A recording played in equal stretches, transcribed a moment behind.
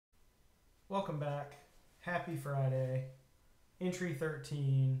Welcome back. Happy Friday. Entry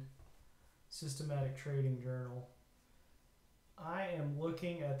 13, Systematic Trading Journal. I am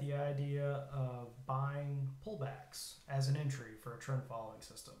looking at the idea of buying pullbacks as an entry for a trend following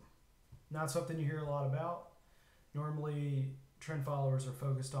system. Not something you hear a lot about. Normally, trend followers are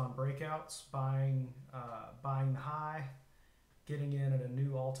focused on breakouts, buying the high, getting in at a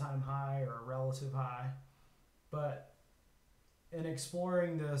new all-time high or a relative high. But in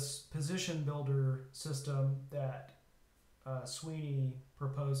exploring this position builder system that Sweeney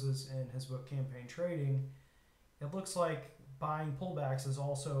proposes in his book Campaign Trading, it looks like buying pullbacks is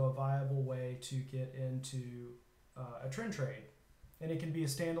also a viable way to get into a trend trade. And it can be a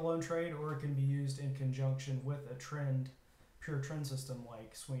standalone trade, or it can be used in conjunction with a pure trend system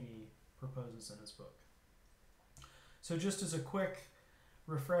like Sweeney proposes in his book. So just as a quick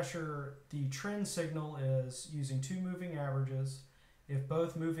refresher, the trend signal is using two moving averages. If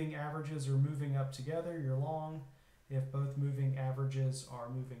both moving averages are moving up together, you're long. If both moving averages are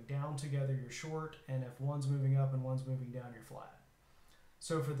moving down together, you're short. And if one's moving up and one's moving down, you're flat.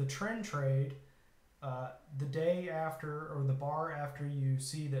 So for the trend trade, the day after, or the bar after you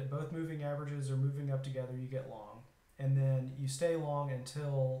see that both moving averages are moving up together, you get long. And then you stay long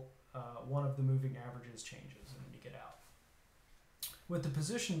until one of the moving averages changes, and then you get out. With the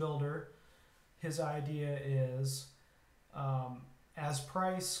position builder, his idea is as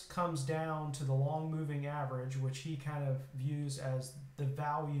price comes down to the long moving average, which he kind of views as the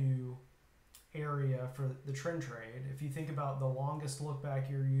value area for the trend trade. If you think about the longest look back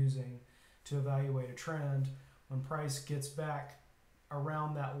you're using to evaluate a trend, when price gets back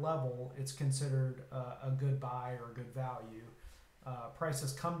around that level, it's considered a good buy or a good value. Price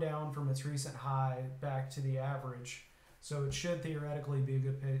has come down from its recent high back to the average, so it should theoretically be a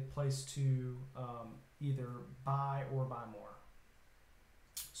good place to either buy or buy more.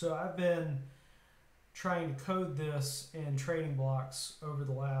 So I've been trying to code this in trading blocks over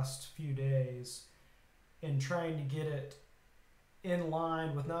the last few days and trying to get it in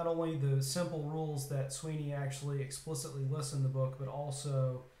line with not only the simple rules that Sweeney actually explicitly lists in the book, but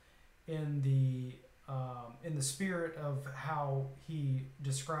also in the spirit of how he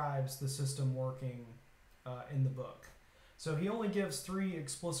describes the system working in the book. So he only gives 3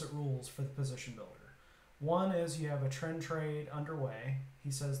 explicit rules for the position builder. One is you have a trend trade underway.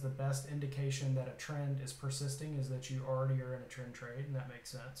 He says the best indication that a trend is persisting is that you already are in a trend trade, and that makes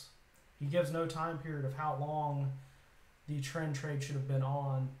sense. He gives no time period of how long the trend trade should have been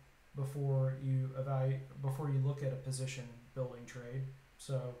on before you look at a position building trade.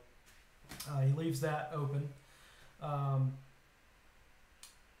 So he leaves that open.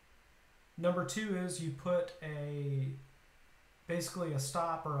 Number 2 is you put basically a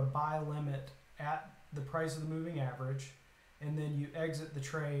stop or a buy limit at the price of the moving average, and then you exit the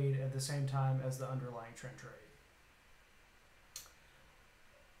trade at the same time as the underlying trend trade.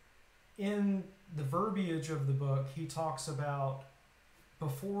 In the verbiage of the book, he talks about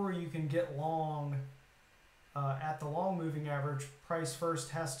before you can get long at the long moving average, price first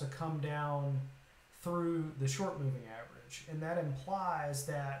has to come down through the short moving average. And that implies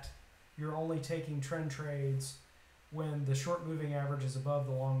that you're only taking trend trades when the short moving average is above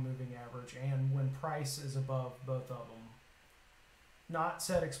the long moving average and when price is above both of them. Not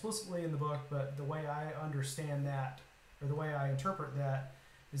said explicitly in the book, but the way I understand that, or the way I interpret that,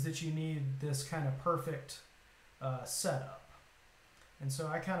 is that you need this kind of perfect setup. And so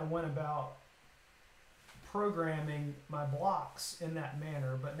I kind of went about programming my blocks in that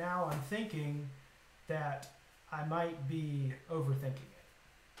manner, but now I'm thinking that I might be overthinking it.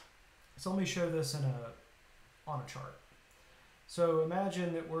 So let me show this on a chart. So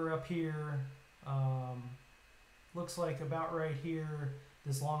imagine that we're up here, looks like about right here,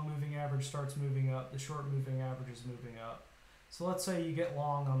 this long moving average starts moving up, the short moving average is moving up. So let's say you get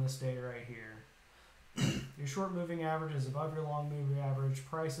long on this day right here. Your short moving average is above your long moving average,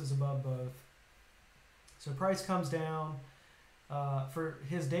 price is above both. So price comes down. For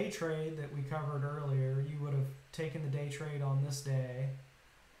his day trade that we covered earlier, you would have taken the day trade on this day,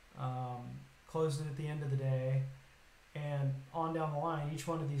 closed it at the end of the day, and on down the line, each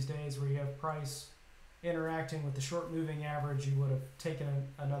one of these days where you have price interacting with the short moving average, you would have taken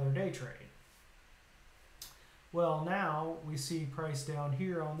another day trade. Well, now we see price down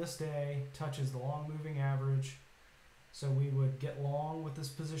here on this day touches the long moving average, so we would get long with this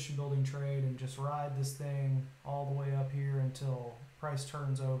position building trade and just ride this thing all the way up here until price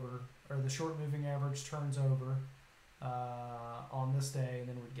turns over, or the short moving average turns over on this day, and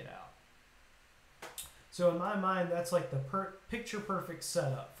then we'd get out. So in my mind, that's like the picture perfect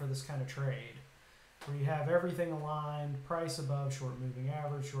setup for this kind of trade. where you have everything aligned, price above short moving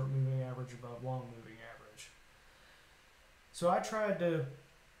average above long moving average. So I tried to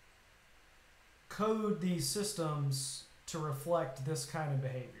code these systems to reflect this kind of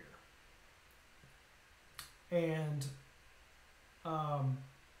behavior. And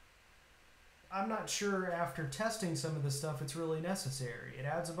I'm not sure after testing some of this stuff it's really necessary. It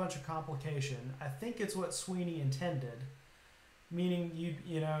adds a bunch of complication. I think it's what Sweeney intended, meaning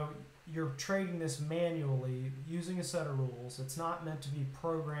you're trading this manually using a set of rules. It's not meant to be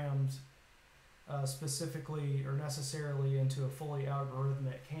programmed specifically or necessarily into a fully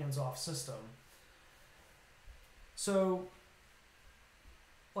algorithmic hands-off system. So,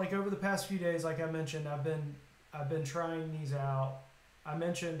 like over the past few days, like I mentioned, I've been trying these out. I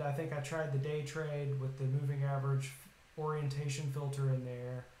mentioned I think I tried the day trade with the moving average orientation filter in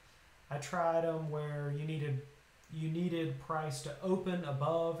there. I tried them where you needed price to open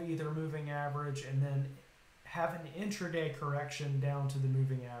above either moving average and then have an intraday correction down to the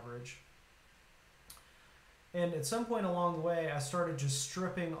moving average. And at some point along the way, I started just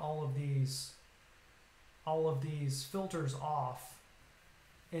stripping all of these filters off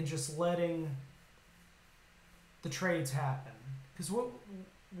and just letting the trades happen. Because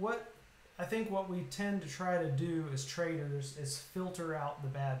what I think what we tend to try to do as traders is filter out the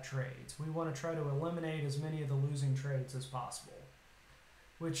bad trades. We want to try to eliminate as many of the losing trades as possible,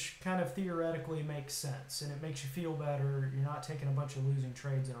 which kind of theoretically makes sense, and it makes you feel better. You're not taking a bunch of losing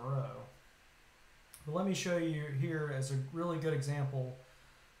trades in a row. But let me show you here as a really good example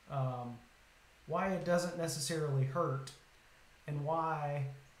why it doesn't necessarily hurt, and why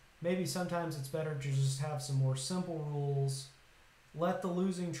maybe sometimes it's better to just have some more simple rules, let the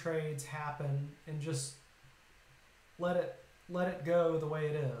losing trades happen, and just let it go the way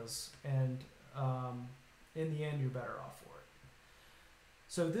it is, and in the end you're better off for it.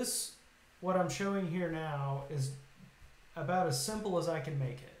 So what I'm showing here now is about as simple as I can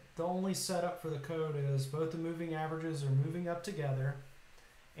make it. The only setup for the code is both the moving averages are moving up together,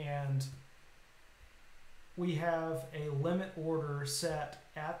 and we have a limit order set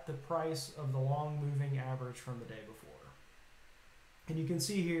at the price of the long moving average from the day before. And you can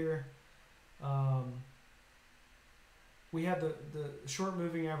see here we have the short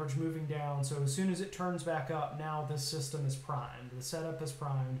moving average moving down, so as soon as it turns back up, now this system is primed. The setup is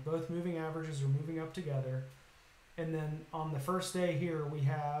primed. Both moving averages are moving up together. And then on the first day here, we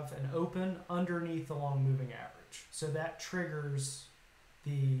have an open underneath the long moving average. So that triggers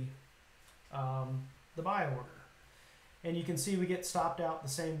the buy order. And you can see we get stopped out the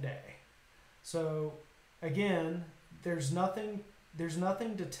same day. So again, there's nothing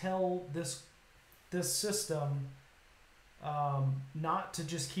to tell this system not to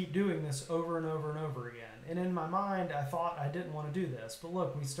just keep doing this over and over and over again. And in my mind, I thought I didn't want to do this, but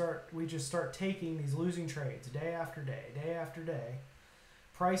look, we just start taking these losing trades day after day, day after day.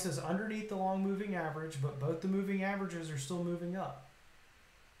 Price is underneath the long moving average, but both the moving averages are still moving up.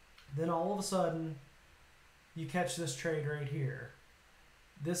 Then all of a sudden, you catch this trade right here.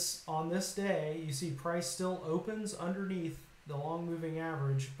 On this day, you see price still opens underneath the long moving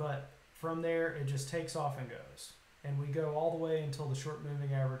average, but from there it just takes off and goes. And we go all the way until the short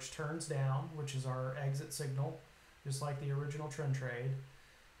moving average turns down, which is our exit signal, just like the original trend trade.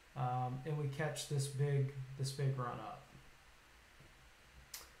 And we catch this big run up.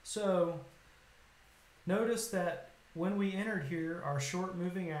 So notice that when we entered here, our short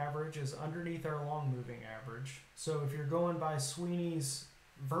moving average is underneath our long moving average. So if you're going by Sweeney's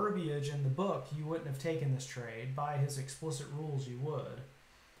verbiage in the book, you wouldn't have taken this trade. By his explicit rules, you would.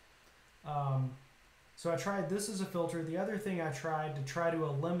 So I tried this as a filter. The other thing I tried to try to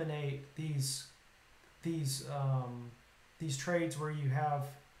eliminate these trades where you have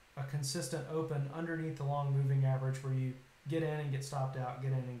a consistent open underneath the long moving average where you get in and get stopped out,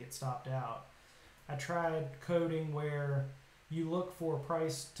 get in and get stopped out. I tried coding where you look for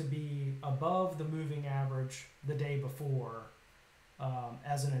price to be above the moving average the day before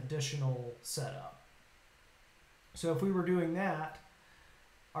as an additional setup. So if we were doing that,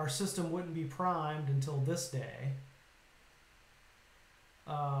 our system wouldn't be primed until this day,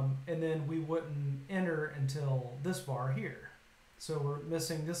 and then we wouldn't enter until this bar here. So we're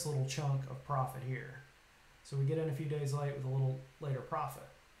missing this little chunk of profit here. So we get in a few days late with a little later profit.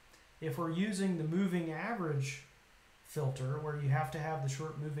 If we're using the moving average filter, where you have to have the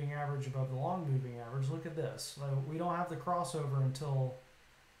short moving average above the long moving average, look at this. We don't have the crossover until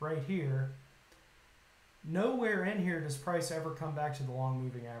right here. Nowhere in here does price ever come back to the long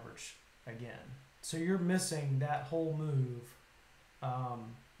moving average again. So you're missing that whole move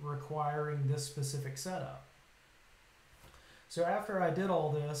requiring this specific setup. So after I did all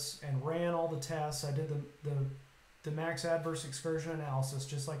this and ran all the tests, I did the max adverse excursion analysis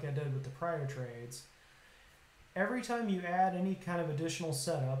just like I did with the prior trades. Every time you add any kind of additional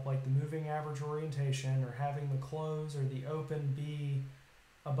setup, like the moving average orientation or having the close or the open be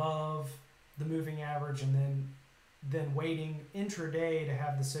above the moving average, and then waiting intraday to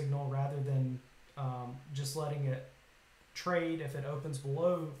have the signal rather than just letting it trade if it opens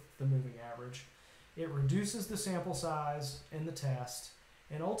below the moving average, it reduces the sample size in the test,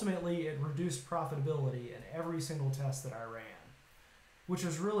 and ultimately it reduced profitability in every single test that I ran, which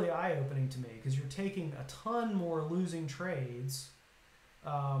was really eye-opening to me because you're taking a ton more losing trades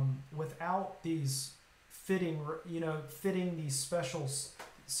without these fitting these special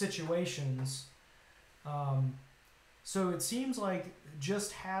situations. So it seems like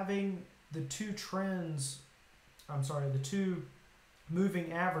just having the two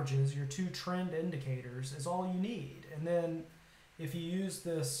moving averages, your two trend indicators, is all you need. And then if you use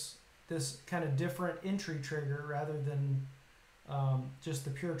this kind of different entry trigger rather than just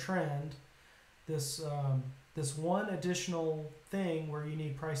the pure trend, this one additional thing where you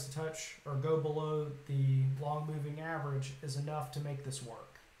need price to touch or go below the long moving average is enough to make this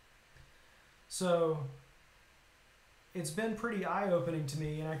work. So it's been pretty eye-opening to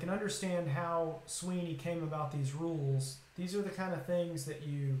me, and I can understand how Sweeney came about these rules. These are the kind of things that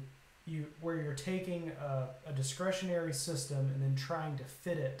where you're taking a discretionary system and then trying to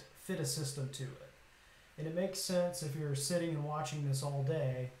fit a system to it. And it makes sense if you're sitting and watching this all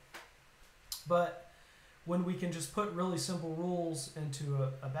day. But when we can just put really simple rules into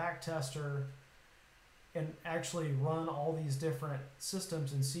a back tester and actually run all these different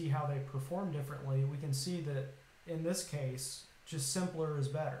systems and see how they perform differently, we can see that in this case, just simpler is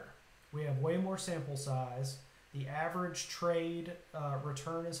better. We have way more sample size, the average trade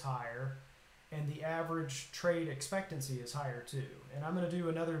return is higher, and the average trade expectancy is higher too. And I'm going to do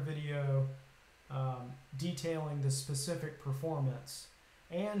another video detailing the specific performance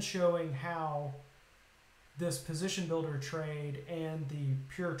and showing how this position builder trade and the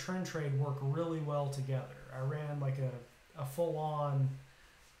pure trend trade work really well together. I ran like a full-on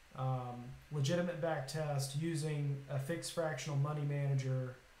legitimate back test using a fixed fractional money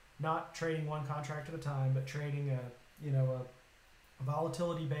manager, not trading one contract at a time, but trading a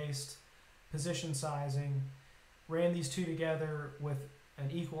volatility based position sizing. Ran these two together with an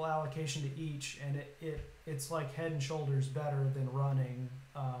equal allocation to each, and it's like head and shoulders better than running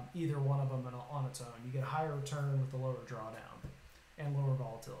either one of them on its own. You get a higher return with the lower drawdown and lower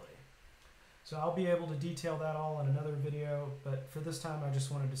volatility. So I'll be able to detail that all in another video, but for this time I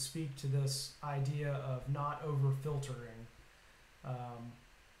just wanted to speak to this idea of not over filtering,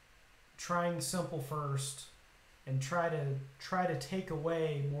 trying simple first, and try to take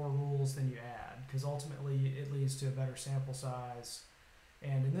away more rules than you add, because ultimately it leads to a better sample size,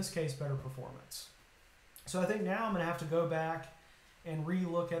 and in this case better performance. So I think now I'm going to have to go back and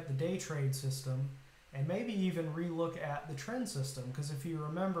re-look at the day trade system, and maybe even re-look at the trend system, because if you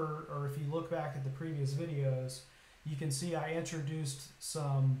remember, or if you look back at the previous videos, you can see I introduced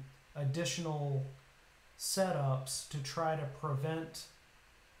some additional setups to try to prevent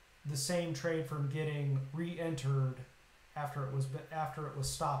the same trade from getting re-entered after it was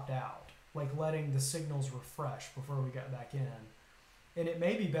stopped out, like letting the signals refresh before we got back in. And it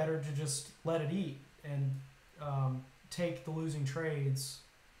may be better to just let it eat and take the losing trades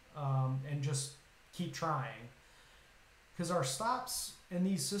and just keep trying, because our stops in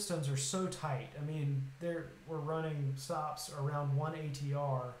these systems are so tight. I mean, we're running stops around 1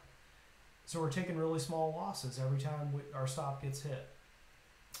 ATR, so we're taking really small losses every time our stop gets hit.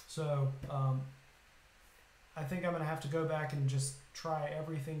 So I think I'm going to have to go back and just try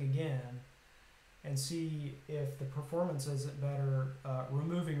everything again and see if the performance isn't better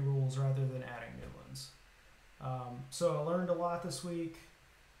removing rules rather than adding new ones. So I learned a lot this week.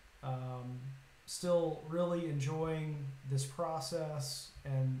 Still really enjoying this process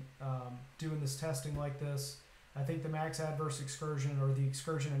and doing this testing like this. I think the max adverse excursion, or the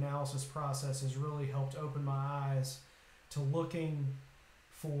excursion analysis process, has really helped open my eyes to looking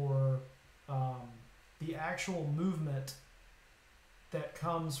for the actual movement that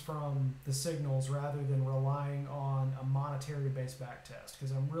comes from the signals rather than relying on a monetary based back test,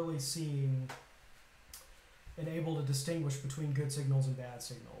 because I'm really seeing and able to distinguish between good signals and bad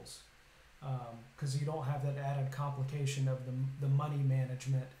signals, because you don't have that added complication of the money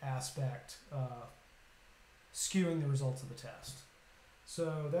management aspect skewing the results of the test.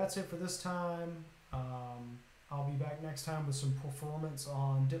 So that's it for this time. I'll be back next time with some performance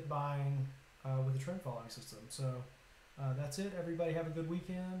on dip buying with a trend following system. So that's it. Everybody have a good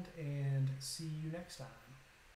weekend, and see you next time.